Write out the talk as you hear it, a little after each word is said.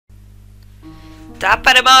Top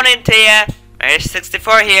of the morning to ya.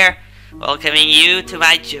 Irish64 here, welcoming you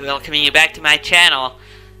back to my channel.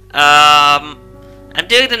 I'm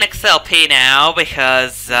doing the next LP now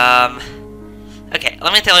because okay,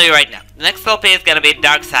 let me tell you right now. The next LP is gonna be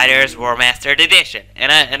Darksiders War Mastered Edition,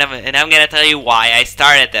 and I'm gonna tell you why I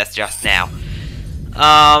started this just now.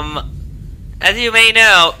 As you may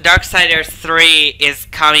know, Darksiders 3 is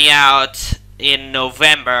coming out in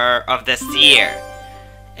November of this year,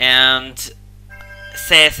 and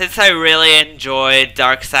since I really enjoyed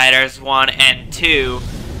Darksiders 1 and 2,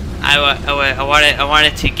 I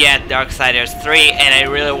wanted to get Darksiders 3, and I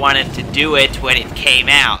really wanted to do it when it came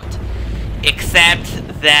out. Except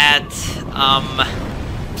that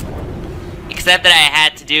I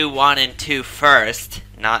had to do 1 and 2 first.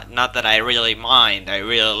 Not that I really mind. I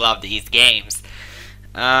really love these games.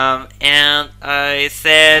 And I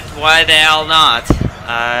said, why the hell not?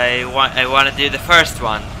 I want to do the first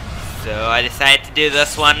one. So I decided to do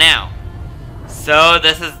this one now. So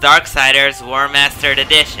this is Darksiders War Mastered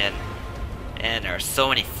Edition. And there are so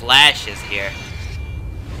many flashes here.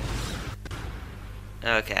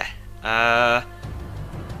 Okay. Let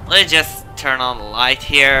me just turn on the light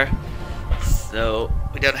here, so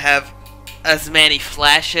we don't have as many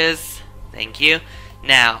flashes. Thank you.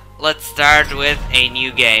 Now, let's start with a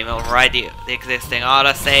new game. Alright, the existing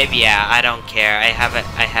autosave. Yeah, I don't care. I have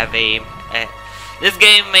a this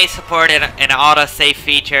game may support an autosave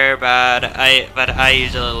feature, but I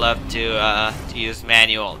usually love to use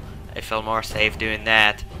manual. I feel more safe doing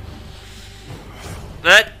that.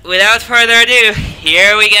 But without further ado,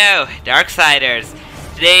 here we go. Darksiders.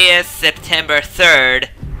 Today is September 3rd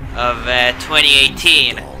of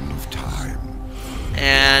 2018,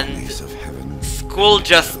 and school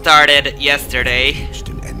just started yesterday.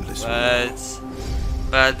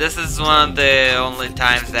 But this is one of the only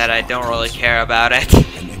times that I don't really care about it.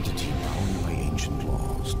 An entity bound by ancient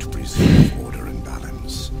laws to preserve order and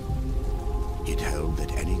balance. It held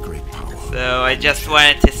that any great power. So I just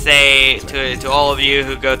wanted to say to all of you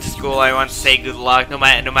who go to school, I want to say good luck, no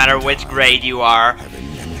matter which grade you are.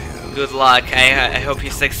 Good luck. I hope you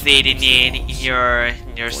succeed in your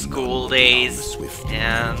school days,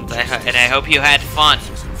 and I hope you had fun.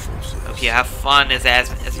 Hope you have fun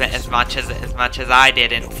as much as I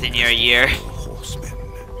did in senior year.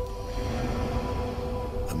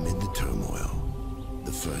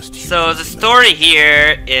 So the story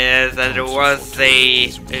here is that there was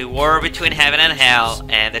a war between heaven and hell,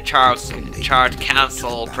 and the Charred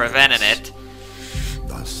Council prevented it,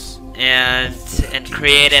 and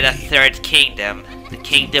created a third kingdom, the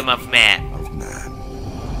Kingdom of Man.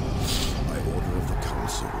 By order of the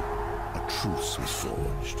council, a truce was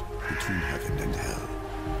forged between heaven and hell.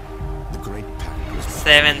 The great pact was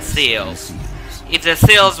 7 seals. If the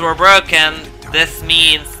seals were broken, this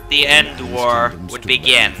means the Endwar would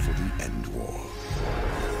begin. For the Endwar,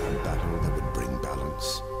 a battle that would bring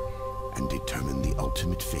balance and determine the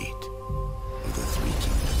ultimate fate of the three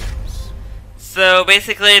kingdoms. So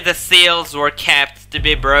basically, the seals were kept to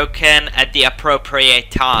be broken at the appropriate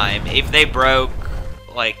time. If they broke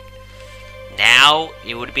like now,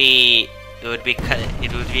 it would be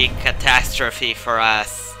catastrophe for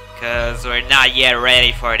us, because we're not yet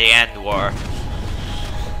ready for the end war.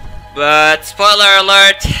 But spoiler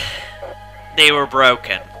alert, they were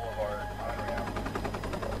broken.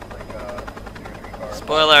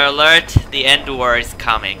 Spoiler alert, the end war is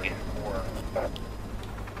coming.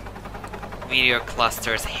 Meteor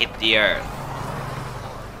clusters hit the Earth.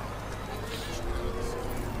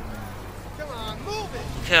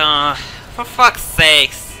 Come on, for fuck's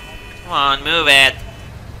sakes. Come on, move it.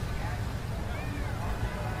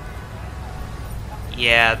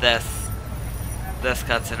 Yeah, this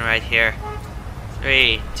cutscene right here.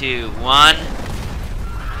 3, 2, 1.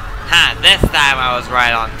 Ha! This time I was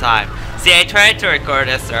right on time. See, I tried to record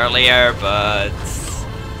this earlier, but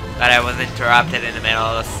I was interrupted in the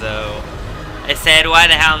middle, so I said, why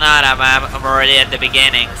the hell not? I'm already at the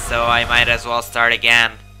beginning, so I might as well start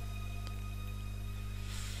again.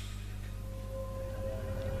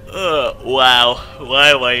 Wow. Why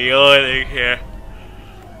am I yawning here?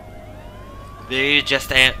 Maybe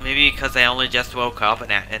because I only just woke up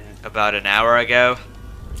in about an hour ago.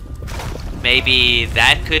 Maybe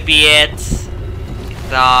that could be it.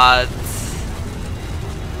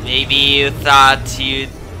 Maybe you thought you'd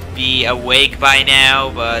be awake by now,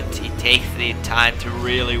 but it takes the time to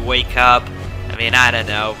really wake up. I mean, I don't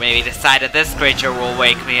know. Maybe decided this creature will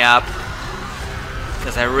wake me up,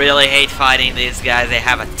 because I really hate fighting these guys. They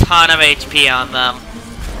have a ton of HP on them.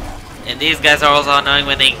 And these guys are also annoying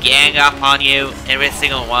when they gang up on you. Every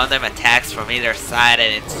single one of them attacks from either side,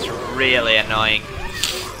 and it's really annoying.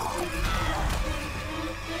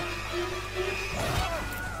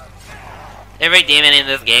 Every demon in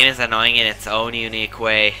this game is annoying in its own unique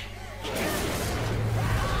way.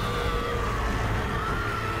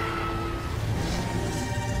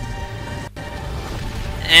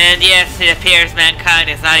 And yes, it appears mankind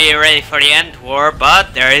is not yet ready for the Endwar,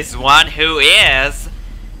 but there is one who is.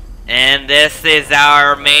 And this is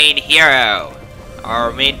our main hero.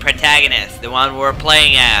 Our main protagonist, the one we're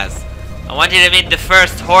playing as. I want you to meet the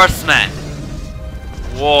first horseman.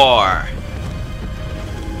 War.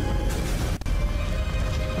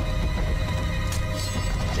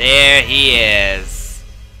 There he is.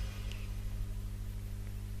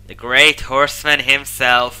 The great horseman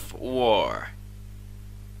himself, War.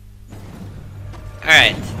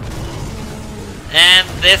 Alright. And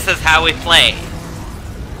this is how we play.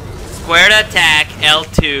 Square to attack,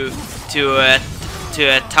 L2 to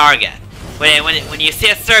a target. When you see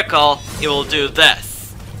a circle, it will do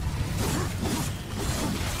this.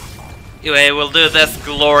 It will do this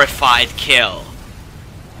glorified kill.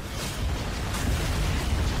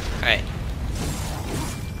 Alright.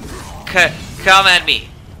 Come at me.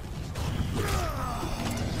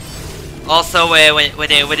 Also, when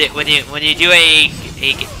you do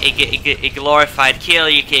a glorified kill,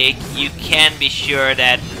 you can be sure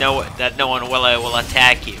that no one will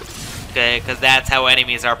attack you, because that's how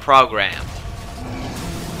enemies are programmed.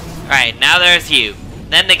 Alright, now there's you.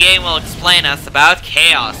 Then the game will explain us about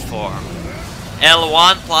Chaos Form.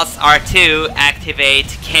 L1 plus R2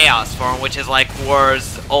 activate Chaos Form, which is like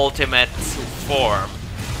War's ultimate form.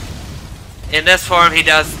 In this form, he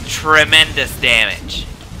does tremendous damage.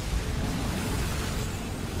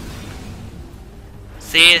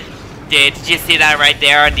 See? Did you see that right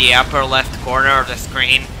there in the upper left corner of the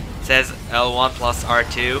screen? It says L1 plus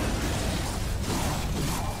R2.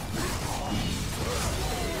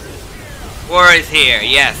 War is here,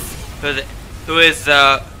 yes.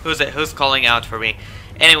 Who's calling out for me?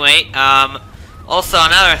 Anyway, also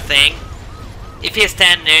another thing. If you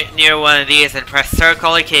stand near one of these and press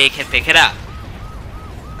circle, you can pick it up.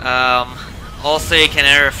 Also, you can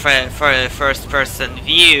enter for the first person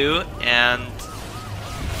view and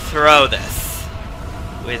throw this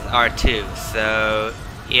with R2. So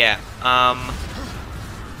yeah,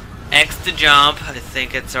 X to jump. I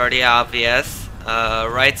think it's already obvious.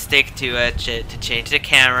 Right stick to change the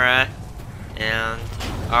camera, and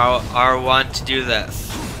R1 to do this.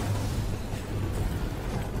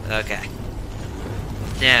 Okay.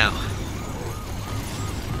 Now,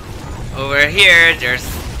 over here, there's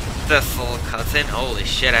this little cutscene. Holy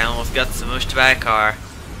shit! I almost got smooshed by a car.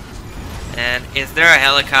 And is there a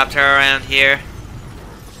helicopter around here?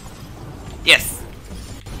 Yes.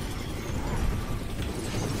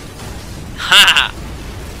 Ha!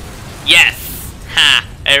 Yes. Ha!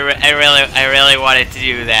 I really wanted to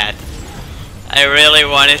do that. I really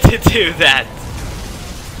wanted to do that.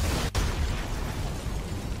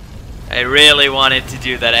 I really wanted to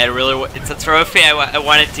do that. It's a trophy I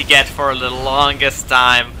wanted to get for the longest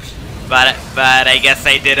time, but I guess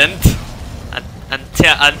I didn't.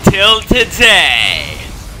 Until today.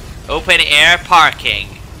 Open air parking.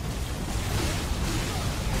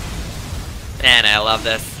 Man, I love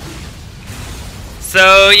this.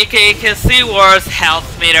 So you can see War's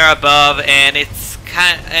health meter above, and it's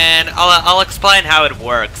and I'll explain how it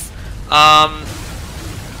works.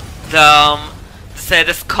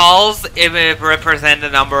 The skulls represent the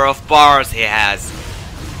number of bars he has.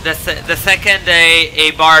 The second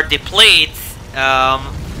a bar depletes,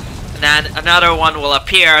 then another one will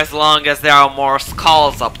appear as long as there are more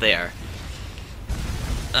skulls up there.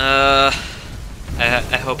 I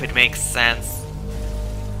hope it makes sense.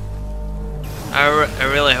 I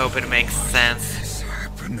really hope it makes sense. What is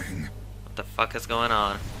happening? What the fuck is going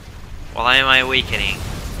on? Why am I weakening?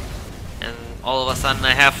 And all of a sudden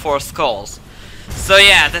I have 4 skulls. So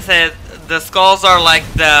yeah, the skulls are like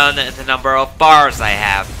the number of bars I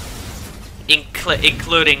have,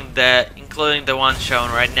 including the one shown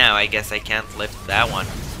right now. I guess I can't lift that one,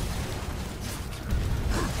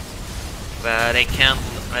 but I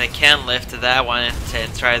can lift that one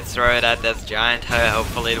and try to throw it at this giant.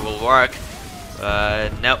 Hopefully it will work.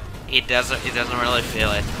 But nope, it doesn't really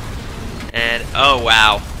feel it. And oh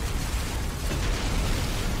wow.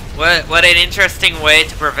 What an interesting way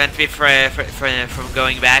to prevent me from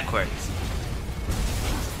going backwards.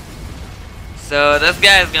 So this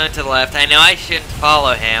guy is going to the left. I know I shouldn't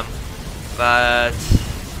follow him, but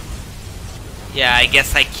yeah, I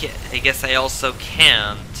guess I also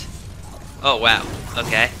can't. Oh wow.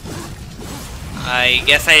 Okay. I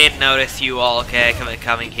guess I didn't notice you all. Okay,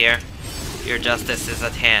 coming here. Your justice is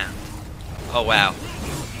at hand. Oh wow.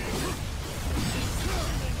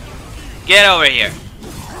 Get over here.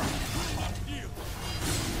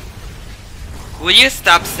 Will you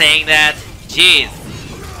stop saying that? Jeez.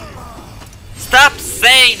 Stop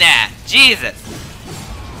saying that! Jesus!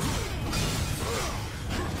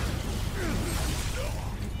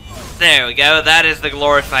 There we go, that is the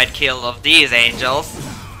glorified kill of these angels.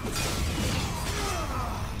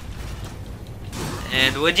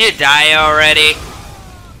 And would you die already?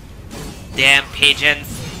 Damn pigeons.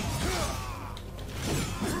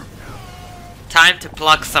 Time to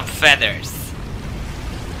pluck some feathers.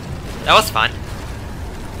 That was fun.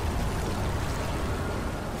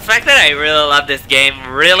 The fact that I really love this game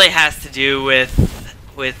really has to do with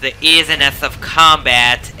the easiness of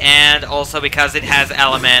combat, and also because it has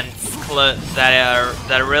elements that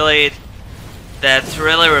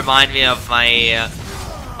really remind me of my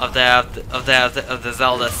of the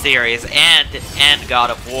Zelda series and God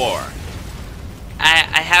of War.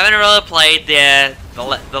 I haven't really played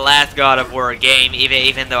the last God of War game,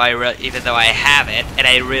 even though I have it and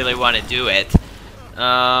I really want to do it.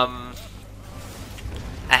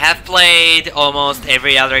 I have played almost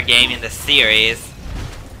every other game in the series,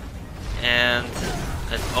 and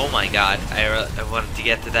oh my god, I wanted to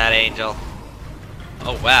get to that angel.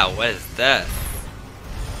 Oh wow, what is this?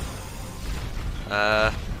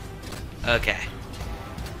 Okay.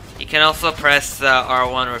 You can also press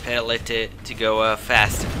R1 repeatedly to go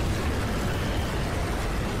faster.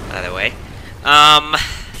 By the way,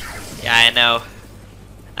 yeah, I know.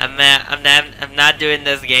 I'm not doing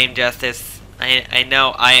this game justice. I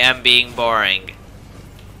know I am being boring.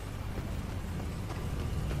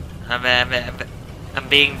 I'm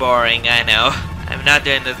being boring. I know. I'm not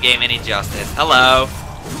doing this game any justice. Hello.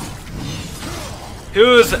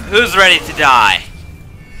 Who's ready to die?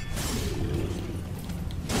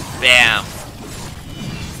 Bam.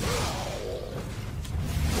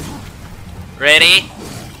 Ready?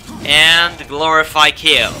 And glorify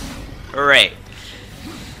kill. Hooray.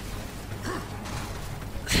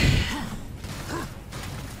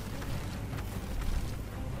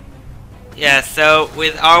 Yeah, so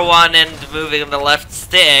with R1 and moving the left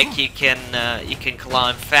stick, you can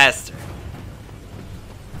climb faster.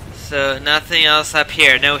 So nothing else up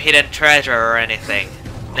here, no hidden treasure or anything.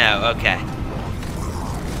 No, okay.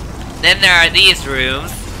 Then there are these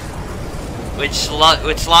rooms, which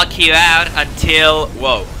lock you out until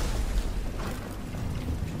whoa.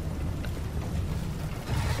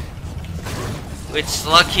 Which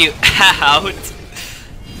lock you out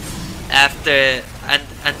after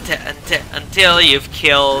until you've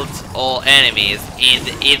killed all enemies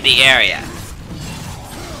in the area.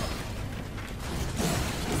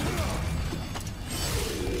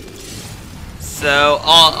 So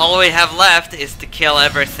all we have left is to kill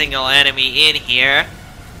every single enemy in here,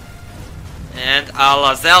 and a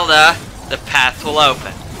la Zelda, the path will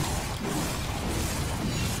open.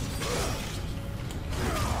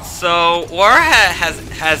 So War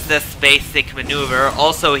has this basic maneuver.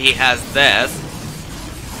 Also, he has this.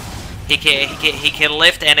 He can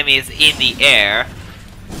lift enemies in the air,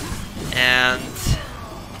 and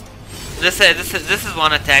this is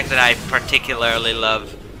one attack that I particularly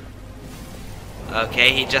love.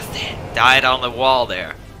 Okay, he just died on the wall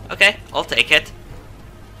there. Okay, I'll take it.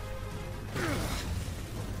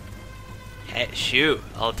 Hey, shoo,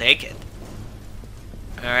 I'll take it.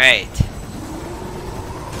 Alright.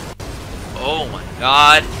 Oh my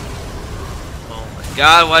god. Oh my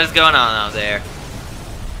god, what is going on out there?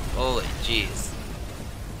 Holy jeez.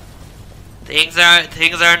 Things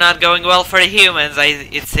are not going well for the humans,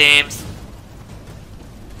 it seems.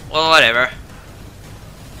 Well, whatever.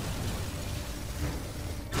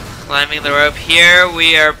 Climbing the rope here,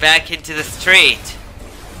 we are back into the street.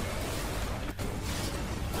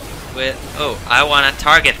 With I want to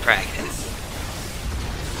target practice.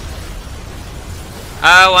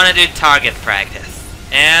 I want to do target practice.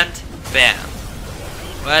 And bam.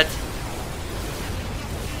 What?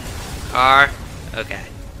 Car. Okay.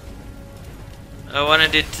 I want to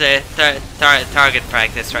do target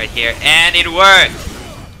practice right here, and it worked.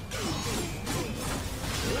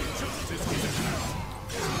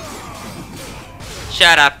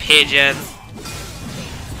 Shut up, pigeons.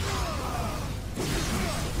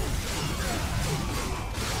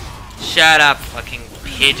 Shut up, fucking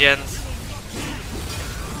pigeons.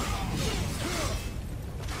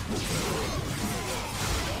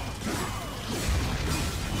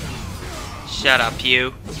 Shut up,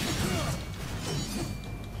 you.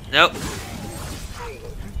 Nope.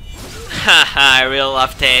 Haha, I really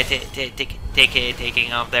love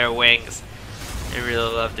taking off their wings. I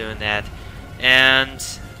really love doing that. And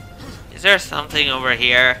is there something over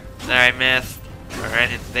here that I missed or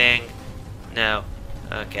anything? No.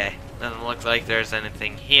 Okay. Doesn't look like there's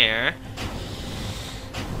anything here.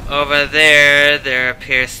 Over there, there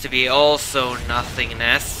appears to be also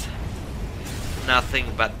nothingness.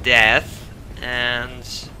 Nothing but death. And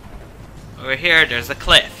over here, there's a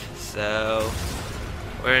cliff. So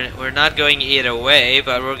we're not going either way,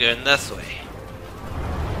 but we're going this way.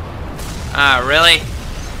 Ah, really?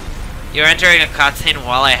 You're entering a cutscene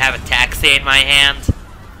while I have a taxi in my hand?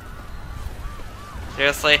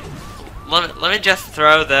 Seriously? Let me just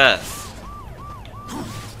throw this.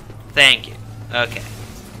 Thank you. Okay.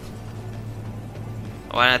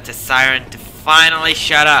 I wanted the siren to finally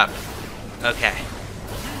shut up. Okay.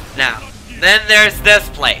 Now, then there's this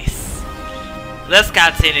place. This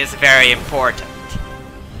cutscene is very important.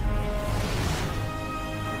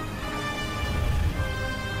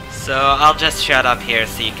 So I'll just shut up here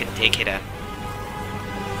so you can take it in.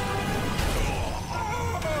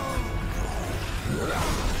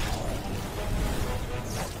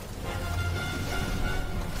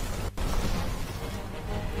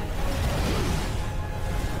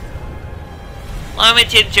 Allow me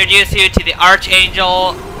to introduce you to the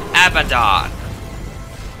Archangel Abaddon.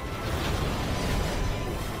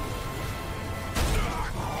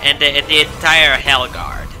 And the entire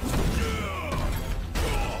Hellguard.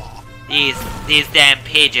 These damn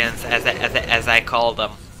pigeons, as I call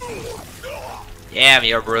them. Damn,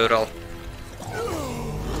 you're brutal.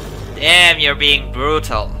 Damn, you're being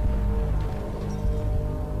brutal.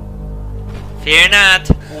 Fear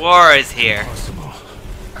not, war is here. Impossible.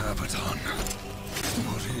 Abaddon.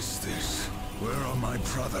 What is this? Where are my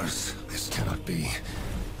brothers? This cannot be.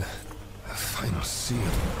 The final seal.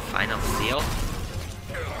 Final seal?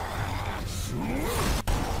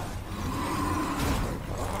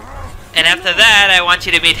 And after that, I want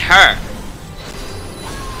you to meet her.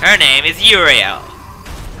 Her name is Uriel.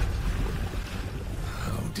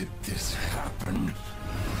 How did this happen?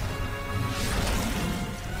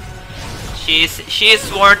 She's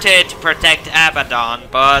sworn to protect Abaddon,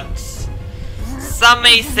 but some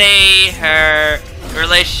may say her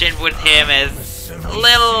relationship with him is a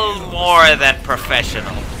little more than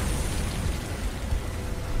professional.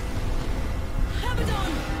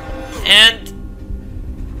 And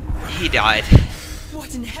he died.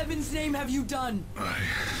 What in heaven's name have you done? I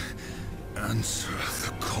answer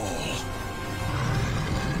the call.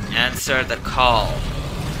 Answer the call.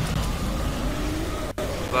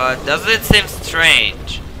 But doesn't it seem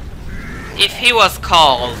strange? If he was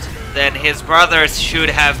called, then his brothers should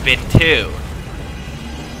have been too.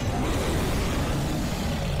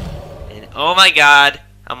 And oh my god,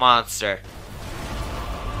 a monster.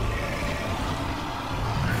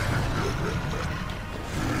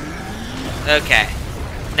 Okay.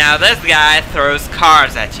 Now this guy throws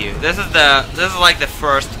cars at you. This is like the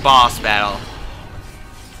first boss battle.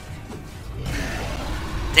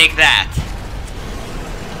 Take that.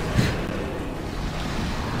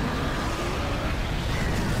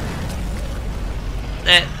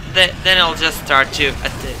 Then he'll just start to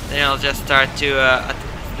they'll just start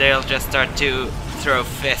to throw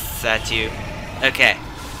fists at you. Okay.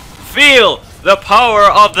 Feel the power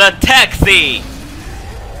of the taxi,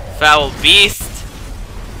 foul beast.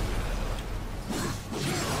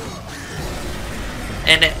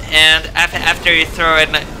 And after you throw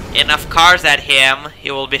enough cars at him,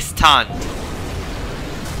 he will be stunned.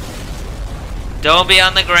 Don't be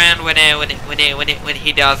on the ground when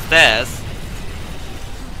he does this.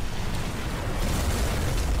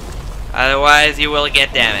 Otherwise, you will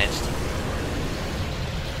get damaged.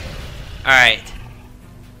 Alright.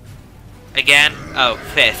 Again. Oh,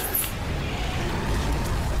 fists.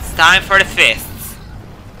 It's time for the fists.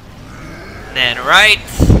 Then right.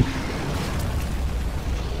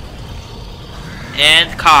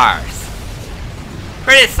 And cars.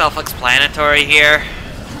 Pretty self-explanatory here.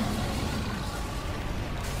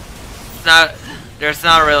 There's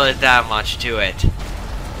not really that much to it.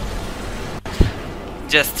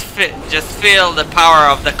 Just feel the power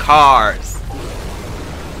of the cars.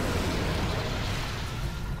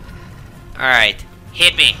 Alright,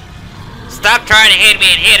 hit me. Stop trying to hit me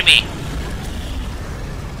and hit me.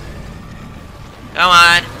 Come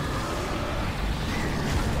on.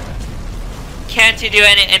 Can't you do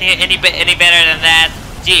any better than that?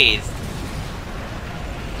 Jeez.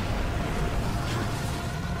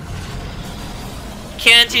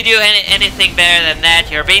 Can't you do anything better than that?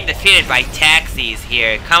 You're being defeated by taxis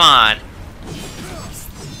here. Come on.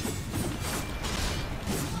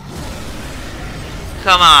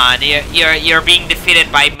 Come on. You're being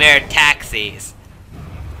defeated by mere taxis.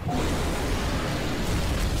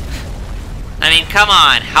 I mean, come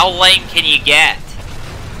on. How lame can you get?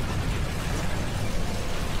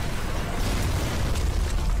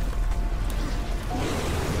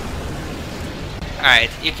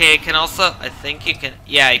 Alright, you can also, I think you can,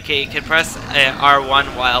 yeah, you can press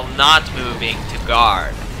R1 while not moving to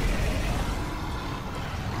guard.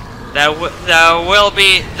 That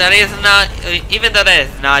is not, even though that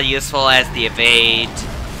is not useful as the evade,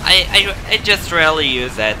 I just rarely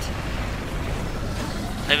use it.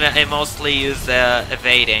 I mostly use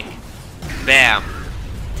evading. Bam.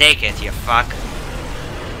 Take it, you fuck.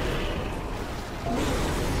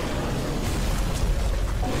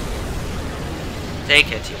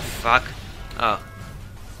 Take it, you fuck. Oh.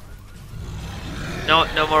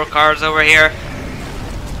 No more cars over here.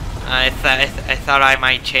 I thought I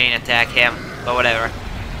might chain attack him, but whatever.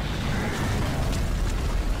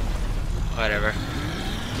 Whatever.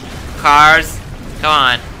 Cars, come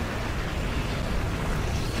on.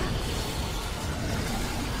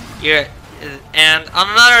 And on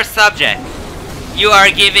another subject, you are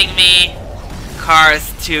giving me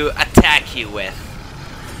cars to attack you with.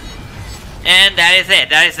 And that is it.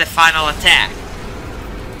 That is the final attack.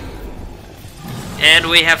 And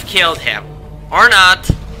we have killed him. Or not.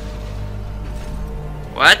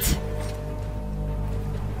 What?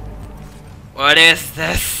 What is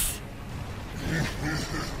this?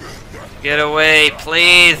 Get away,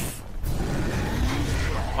 please.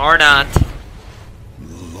 Or not.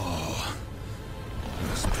 The law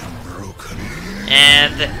has been broken.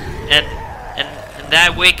 And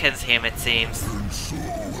that weakens him, it seems.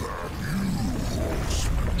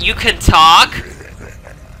 You can talk?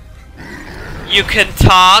 You can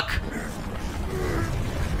talk?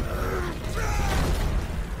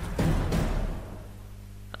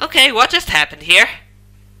 Okay, what just happened here?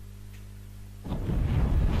 The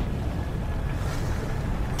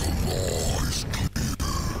law is clear.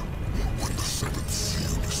 When the seventh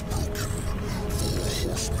seal is broken, 4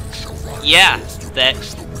 horsemen shall rise. Yeah,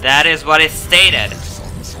 that is what is stated.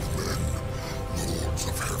 Sons of men, lords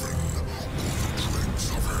of heaven, or the dregs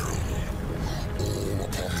of hell. All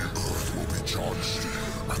upon the earth will be judged,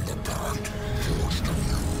 and the pact forged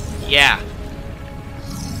anew. Yeah.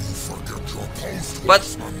 You forget your post, But-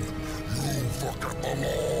 horseman. You forget the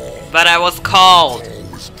law. But I was called. The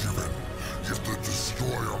law was given, yet the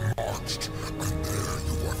destroyer marched, and there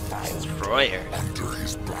you were found. Destroyer. Under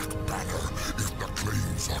his black banner, if the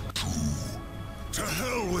claims are true. To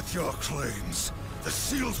hell with your claims. The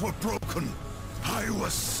seals were broken. I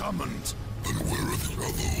was summoned. Then where are the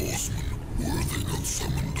other horsemen? Were they not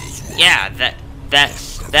summoned as well? Yeah,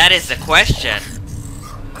 that is the question.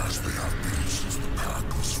 As they have been since the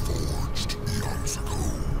pact was forged eons ago.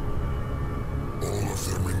 All of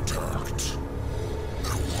them intact.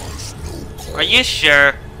 There was no call. Are you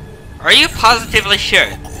sure? Are you positively sure?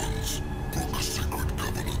 Ones broke a sacred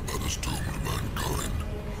covenant that has doomed mankind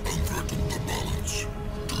and threatened the balance.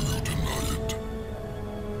 Do you deny it?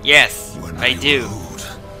 Yes, I do. Rode,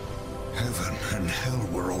 heaven and hell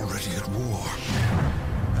were already at war.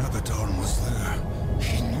 Abaddon was there.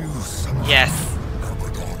 He knew somehow. Yes.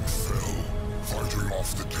 Abaddon fell, fighting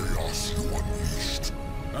off the chaos you unleashed.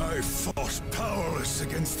 I fought powerless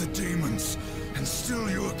against the demons, and still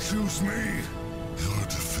you accuse me. Your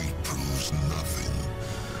defeat proves nothing.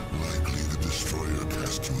 Likely the destroyer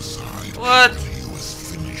cast you aside. What? When he was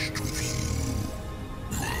finished with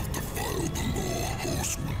you. You have defiled the law,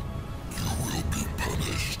 horseman. You will be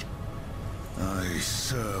punished. I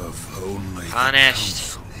serve only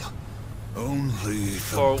Punished. the council. Only the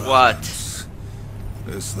For what? balance,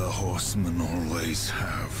 as the horsemen always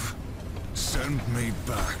have. Send me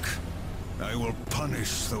back. I will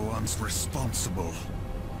punish the ones responsible.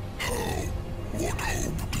 How? What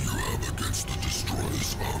hope do you have against the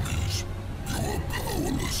destroyer's armies? You are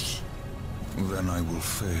powerless. Then I will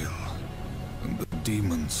fail, and the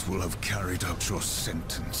demons will have carried out your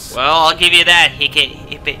sentence. Well, I'll give you that. He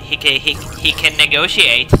can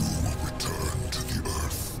negotiate. You will return to the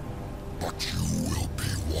earth, but you will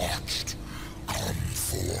be watched. Come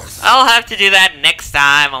forth. I'll have to do that next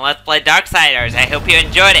time on Let's Play Darksiders. I hope you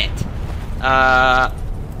enjoyed it.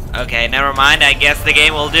 Okay, never mind. I guess the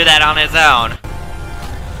game will do that on its own.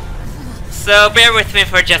 So bear with me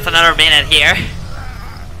for just another minute here.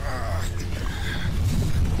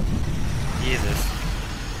 Jesus.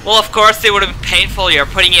 Well, of course it would have been painful. You're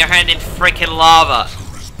putting your hand in freaking lava.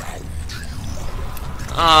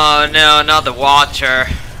 Oh no, not the Watcher.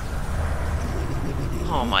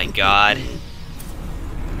 Oh my god.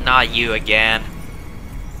 Not you again.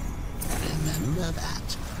 Remember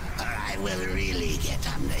that, or I will really get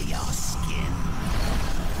under your skin.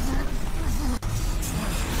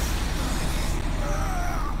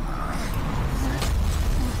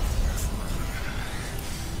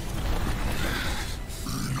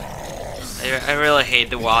 I really hate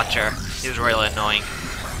the Watcher. He's really annoying.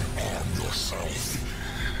 Arm yourself.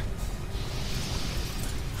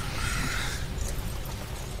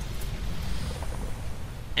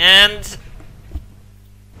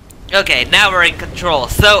 Okay, now we're in control.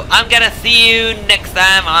 So, I'm gonna see you next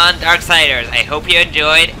time on Darksiders. I hope you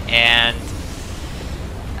enjoyed, and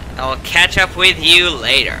I'll catch up with you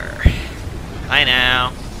later. Bye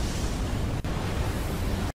now.